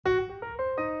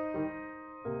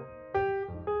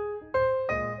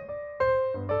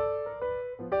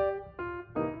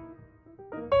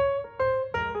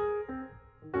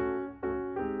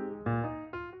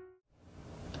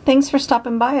thanks for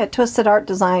stopping by at Twisted Art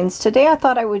Designs. Today I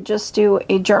thought I would just do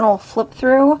a journal flip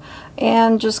through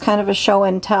and just kind of a show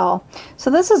and tell. So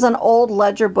this is an old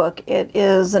ledger book. It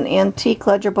is an antique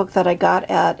ledger book that I got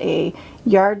at a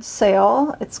yard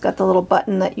sale. It's got the little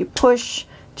button that you push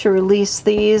to release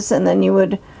these, and then you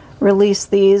would release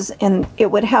these and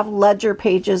it would have ledger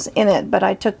pages in it, but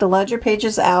I took the ledger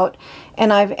pages out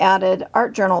and I've added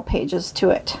art journal pages to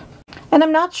it. And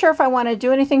I'm not sure if I want to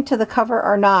do anything to the cover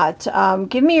or not.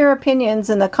 Give me your opinions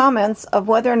in the comments of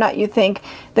whether or not you think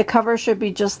the cover should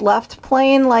be just left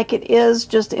plain like it is,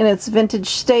 just in its vintage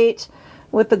state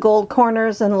with the gold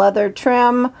corners and leather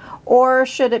trim, or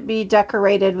should it be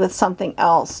decorated with something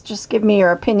else? Just give me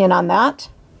your opinion on that.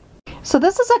 So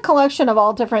this is a collection of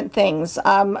all different things.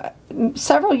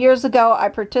 Several years ago I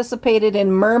participated in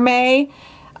Mermay,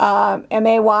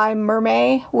 M-A-Y,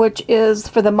 Mermay, which is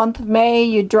for the month of May.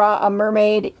 You draw a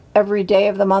mermaid every day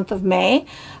of the month of May.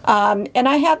 And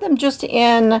I had them just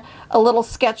in a little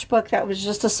sketchbook that was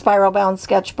just a spiral bound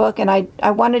sketchbook, and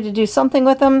I wanted to do something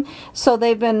with them. So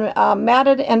they've been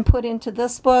matted and put into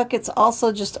this book. It's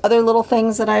also just other little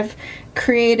things that I've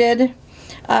created.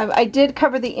 I did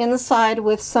cover the inside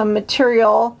with some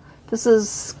material. This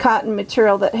is cotton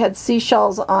material that had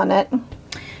seashells on it.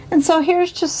 And so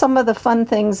here's just some of the fun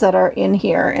things that are in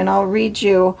here, and I'll read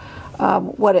you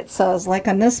what it says. Like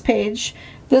on this page,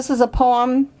 this is a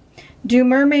poem. Do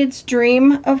mermaids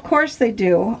dream? Of course they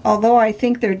do, although I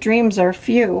think their dreams are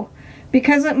few,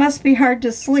 because it must be hard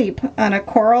to sleep on a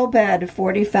coral bed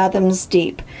 40 fathoms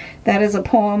deep. That is a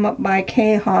poem by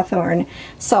K. Hawthorne.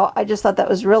 So I just thought that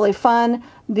was really fun.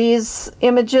 These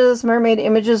images, mermaid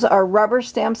images, are rubber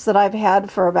stamps that I've had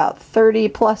for about 30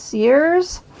 plus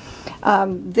years.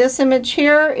 This image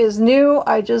here is new.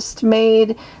 I just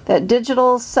made that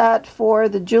digital set for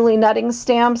the Julie Nutting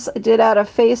stamps. I did add a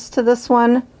face to this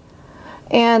one,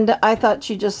 and I thought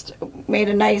she just made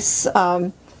a nice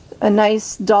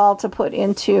doll to put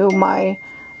into my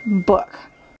book.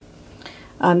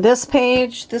 On this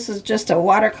page, this is just a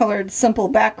watercolored simple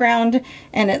background,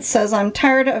 and it says, I'm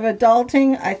tired of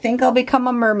adulting, I think I'll become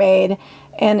a mermaid.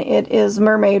 And it is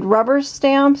mermaid rubber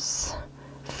stamps,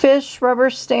 fish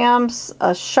rubber stamps,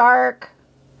 a shark,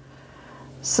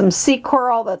 some sea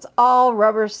coral. That's all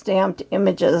rubber stamped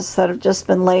images that have just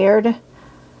been layered.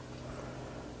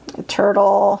 A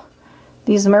turtle.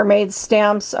 These mermaid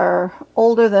stamps are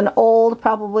older than old,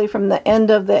 probably from the end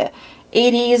of the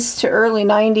 80s to early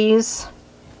 90s.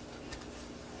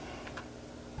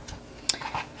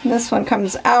 This one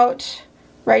comes out.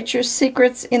 Write your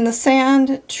secrets in the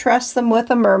sand, trust them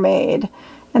with a mermaid.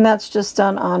 And that's just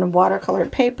done on watercolored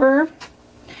paper.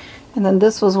 And then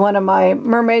this was one of my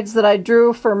mermaids that I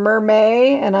drew for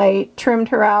Mermay, and I trimmed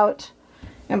her out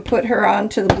and put her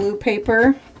onto the blue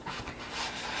paper.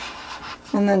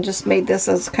 And then just made this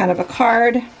as kind of a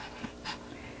card.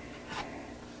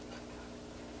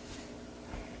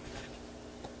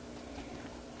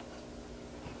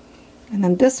 And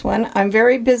then this one, I'm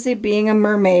very busy being a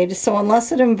mermaid, so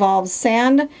unless it involves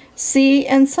sand, sea,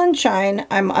 and sunshine,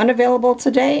 I'm unavailable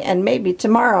today and maybe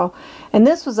tomorrow. And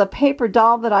this was a paper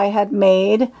doll that I had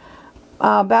made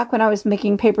back when I was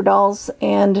making paper dolls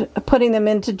and putting them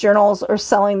into journals or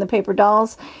selling the paper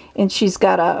dolls. And she's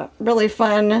got a really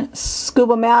fun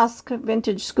scuba mask,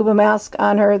 vintage scuba mask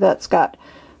on her that's got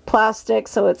plastic,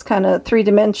 so it's kind of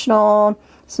three-dimensional,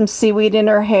 some seaweed in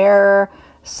her hair,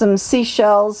 some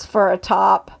seashells for a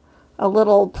top, a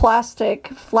little plastic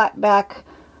flat back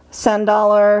 $10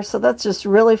 dollar. So that's just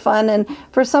really fun. And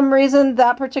for some reason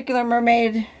that particular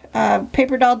mermaid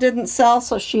paper doll didn't sell,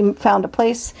 so she found a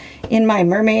place in my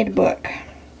mermaid book.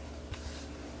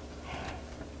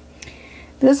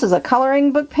 This is a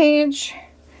coloring book page,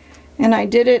 and I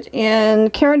did it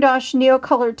in Caran d'Ache Neo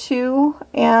Color 2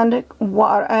 and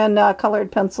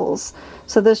colored pencils.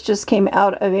 So this just came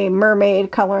out of a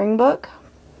mermaid coloring book.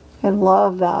 I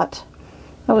love that.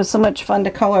 That was so much fun to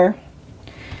color.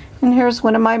 And here's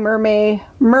one of my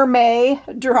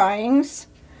Mermay drawings.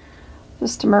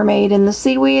 Just a mermaid in the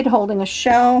seaweed holding a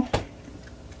shell.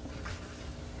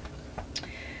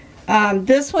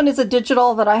 This one is a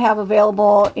digital that I have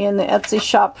available in the Etsy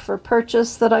shop for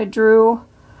purchase that I drew.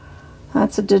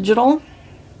 That's a digital.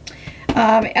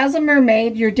 As a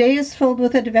mermaid, your day is filled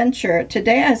with adventure.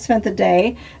 Today I spent the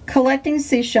day collecting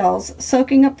seashells,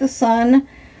 soaking up the sun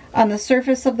on the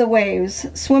surface of the waves,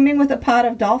 swimming with a pod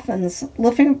of dolphins,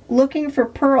 looking for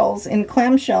pearls in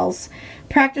clamshells,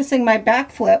 practicing my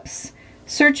backflips,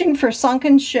 searching for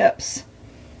sunken ships,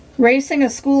 racing a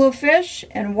school of fish,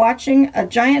 and watching a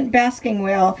giant basking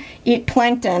whale eat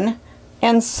plankton,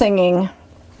 and singing.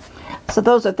 So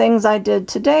those are things I did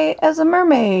today as a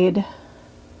mermaid.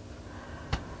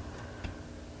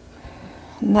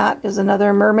 And that is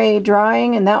another mermaid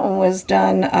drawing, and that one was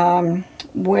done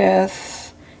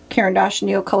with Caran d'Ache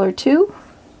Neocolor 2.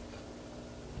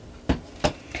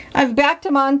 I've backed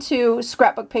them onto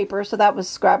scrapbook paper, so that was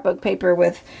scrapbook paper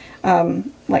with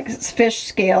like fish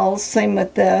scales. Same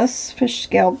with this, fish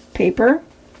scale paper.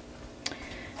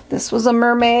 This was a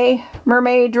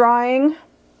mermaid drawing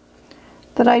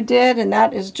that I did, and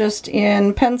that is just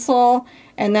in pencil,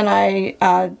 and then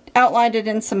I outlined it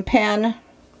in some pen.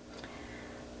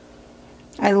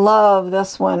 I love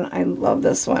this one. I love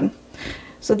this one.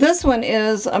 So this one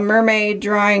is a mermaid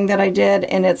drawing that I did,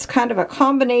 and it's kind of a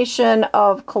combination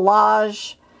of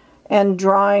collage and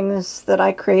drawings that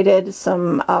I created.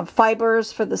 Some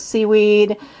fibers for the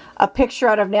seaweed, a picture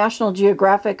out of National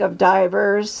Geographic of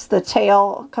divers, the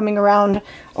tail coming around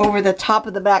over the top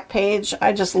of the back page.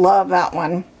 I just love that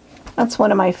one. That's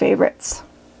one of my favorites.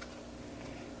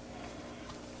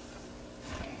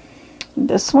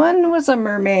 This one was a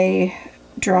mermaid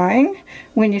drawing.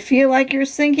 When you feel like you're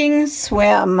sinking,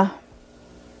 swim.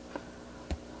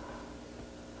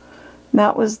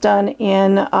 That was done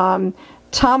in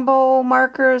Tombow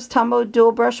markers, Tombow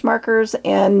dual brush markers,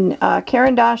 and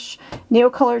Caran d'Ache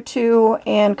Neocolor 2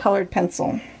 and colored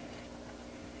pencil.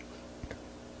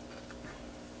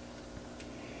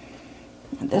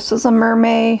 This is a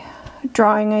mermaid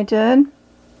drawing I did.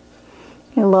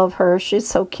 I love her. She's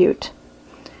so cute.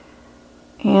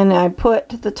 And I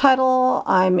put the title,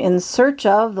 I'm in search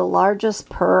of the largest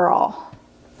pearl.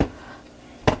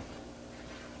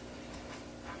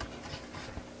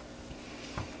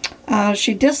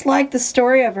 She disliked the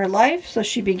story of her life, so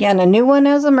she began a new one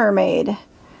as a mermaid.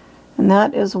 And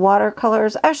that is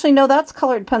watercolors. Actually, no, that's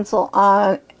colored pencil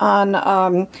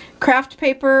on craft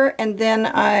paper, and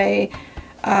then I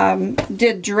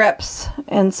did drips,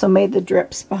 and so made the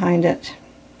drips behind it.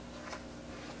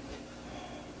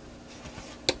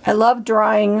 I love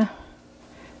drawing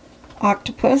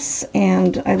octopus,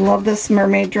 and I love this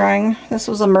mermaid drawing. This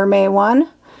was a Mermay one,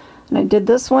 and I did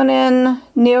this one in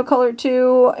Neocolor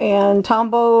 2 and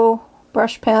Tombow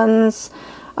brush pens,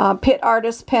 Pitt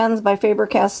Artist pens by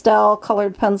Faber-Castell,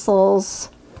 colored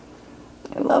pencils.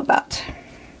 I love that.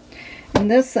 And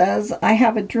this says, I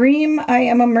have a dream I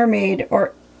am a mermaid,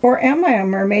 or am I a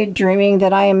mermaid dreaming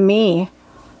that I am me?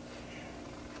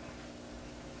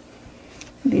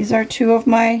 These are two of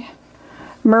my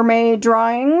mermaid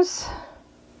drawings.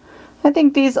 I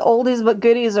think these oldies but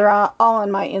goodies are all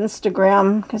on my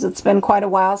Instagram because it's been quite a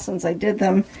while since I did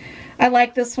them. I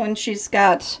like this one. She's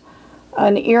got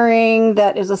an earring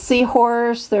that is a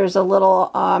seahorse. There's a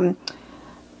little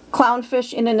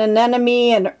clownfish in an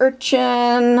anemone, an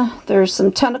urchin. There's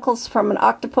some tentacles from an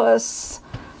octopus.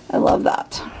 I love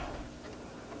that.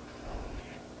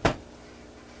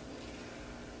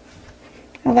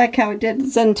 I like how it did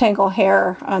Zentangle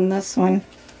hair on this one.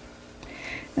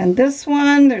 And this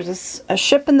one, there's a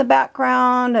ship in the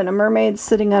background and a mermaid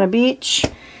sitting on a beach.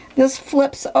 This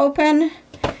flips open,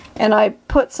 and I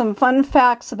put some fun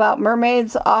facts about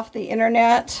mermaids off the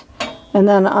internet. And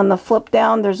then on the flip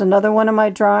down, there's another one of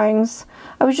my drawings.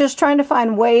 I was just trying to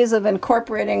find ways of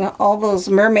incorporating all those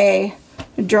mermaid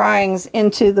drawings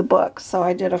into the book, so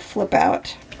I did a flip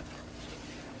out.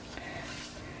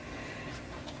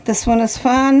 This one is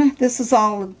fun. This is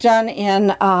all done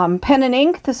in pen and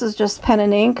ink. This is just pen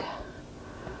and ink.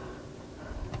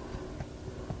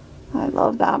 I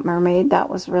love that mermaid. That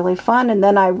was really fun. And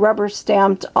then I rubber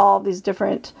stamped all these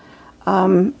different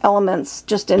elements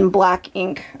just in black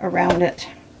ink around it.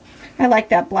 I like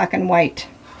that black and white.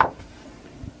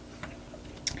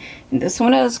 And this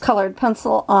one is colored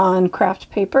pencil on craft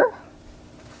paper.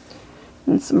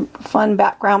 And some fun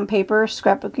background paper,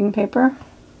 scrapbooking paper.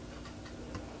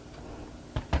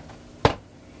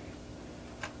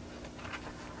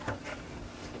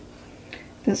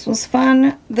 This was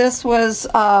fun. This was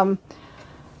done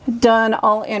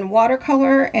all in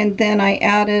watercolor, and then I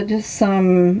added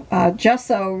some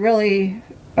gesso, really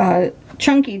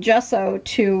chunky gesso,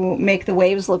 to make the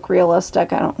waves look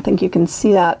realistic. I don't think you can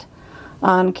see that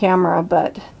on camera,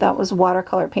 but that was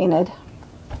watercolor painted.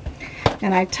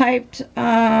 And I typed,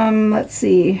 let's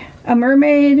see, a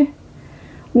mermaid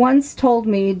once told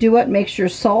me, do what makes your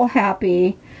soul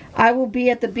happy. I will be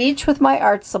at the beach with my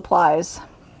art supplies.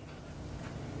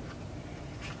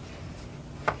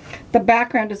 The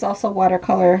background is also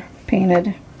watercolor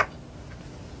painted.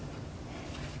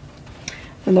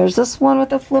 And there's this one with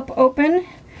the flip open.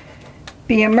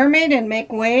 Be a mermaid and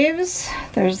make waves.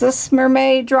 There's this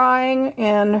mermaid drawing,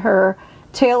 and her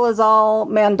tail is all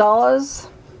mandalas.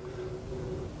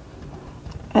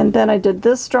 And then I did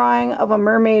this drawing of a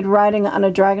mermaid riding on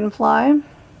a dragonfly.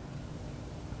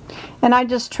 And I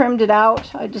just trimmed it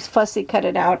out. I just fussy cut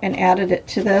it out and added it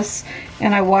to this,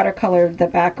 and I watercolored the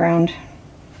background.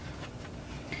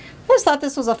 I just thought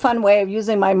this was a fun way of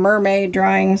using my mermaid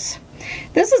drawings.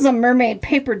 This is a mermaid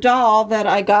paper doll that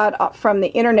I got from the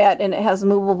internet, and it has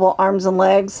movable arms and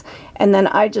legs, and then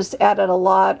I just added a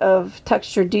lot of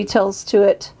texture details to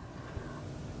it,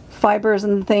 fibers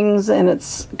and things, and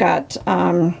it's got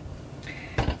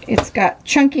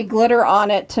chunky glitter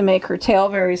on it to make her tail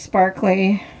very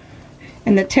sparkly,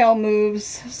 and the tail moves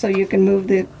so you can move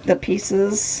the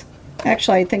pieces.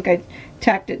 Actually, I think I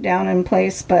tacked it down in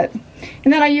place, and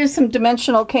then I used some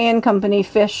Dimensional K & Company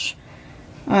fish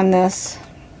on this.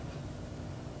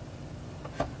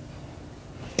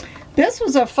 This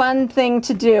was a fun thing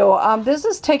to do. This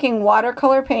is taking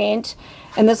watercolor paint,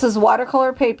 and this is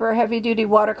watercolor paper, heavy-duty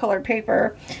watercolor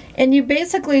paper, and you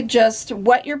basically just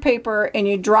wet your paper and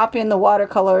you drop in the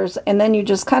watercolors, and then you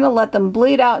just kind of let them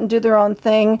bleed out and do their own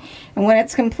thing. And when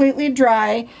it's completely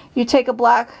dry, you take a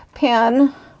black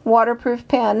pen, waterproof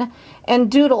pen,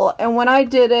 and doodle. And when I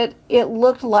did it, it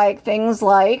looked like things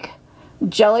like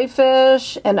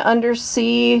jellyfish and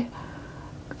undersea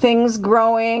things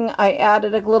growing. I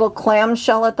added a little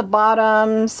clamshell at the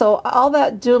bottom. So all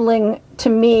that doodling to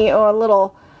me, or a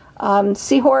little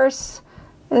seahorse,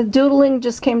 the doodling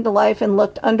just came to life and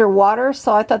looked underwater.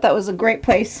 So I thought that was a great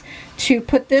place to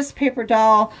put this paper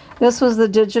doll. This was the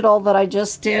digital that I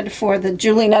just did for the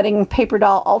Julie Nutting Paper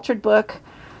Doll Altered book.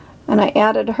 And I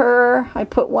added her. I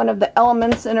put one of the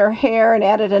elements in her hair and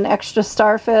added an extra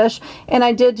starfish. And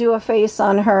I did do a face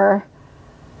on her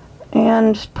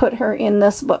and put her in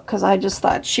this book because I just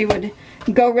thought she would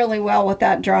go really well with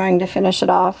that drawing to finish it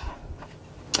off.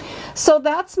 So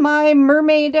that's my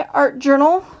mermaid art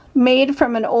journal made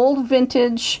from an old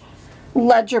vintage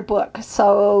ledger book.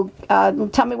 So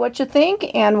tell me what you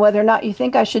think and whether or not you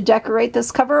think I should decorate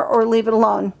this cover or leave it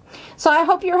alone. So I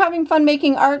hope you're having fun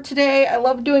making art today. I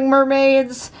love doing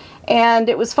mermaids, and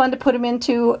it was fun to put them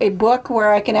into a book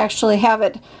where I can actually have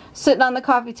it sitting on the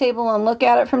coffee table and look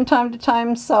at it from time to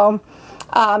time. So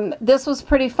this was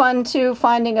pretty fun too,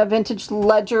 finding a vintage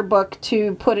ledger book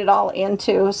to put it all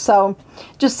into. So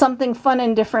just something fun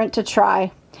and different to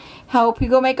try. Hope you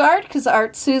go make art, because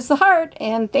art soothes the heart.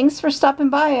 And thanks for stopping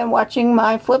by and watching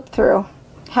my flip through.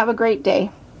 Have a great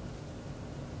day.